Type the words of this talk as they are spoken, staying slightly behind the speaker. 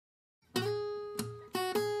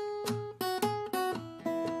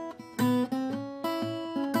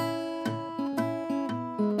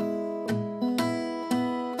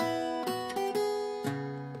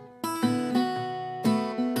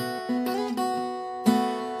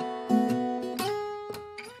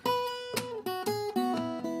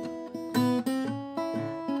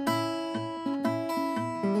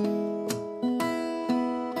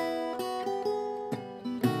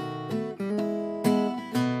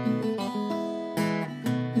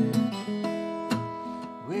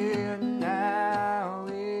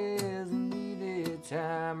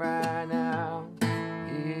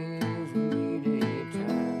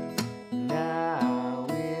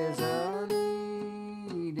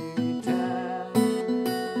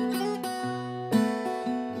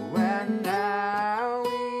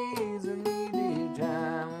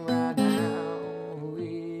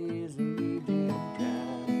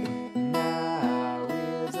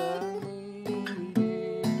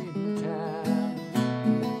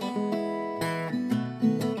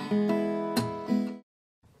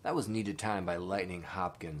That was Needed Time by Lightnin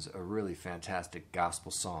Hopkins, a really fantastic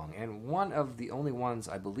gospel song, and one of the only ones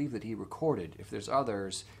I believe that he recorded. If there's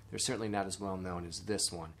others, they're certainly not as well known as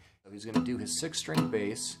this one. So he's going to do his 6-string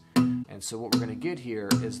bass, and so what we're going to get here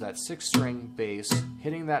is that 6-string bass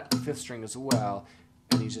hitting that 5th string as well,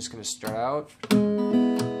 and he's just going to start out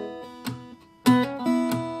and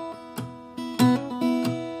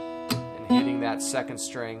hitting that 2nd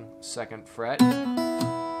string, 2nd fret.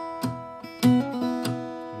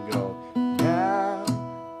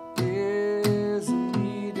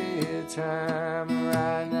 Time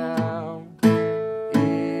right now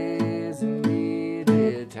is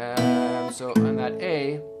needed time. So on that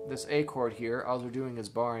A, this A chord here, all we're doing is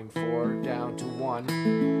barring 4 down to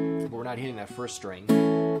 1, but we're not hitting that 1st string.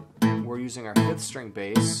 We're using our 5th string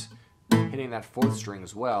bass, hitting that 4th string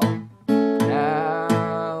as well.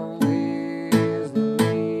 Now is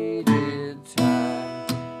needed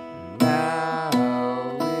time.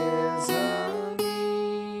 Now is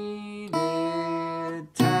needed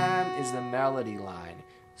time is the melody line.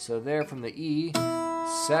 So there from the E,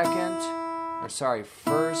 1st,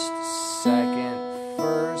 2nd,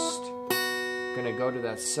 1st. Gonna go to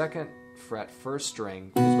that 2nd fret 1st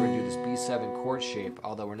string because we're gonna do this B7 chord shape,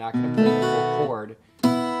 although we're not gonna play the full chord.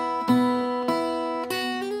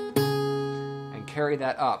 And carry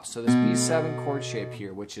that up. So this B7 chord shape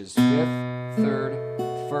here, which is 5th, 3rd,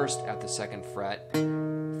 1st at the 2nd fret.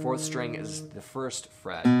 4th string is the 1st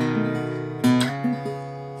fret.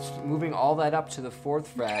 Moving all that up to the 4th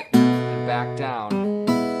fret and back down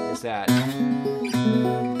is that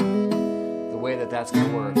the way that that's going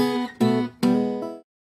to work.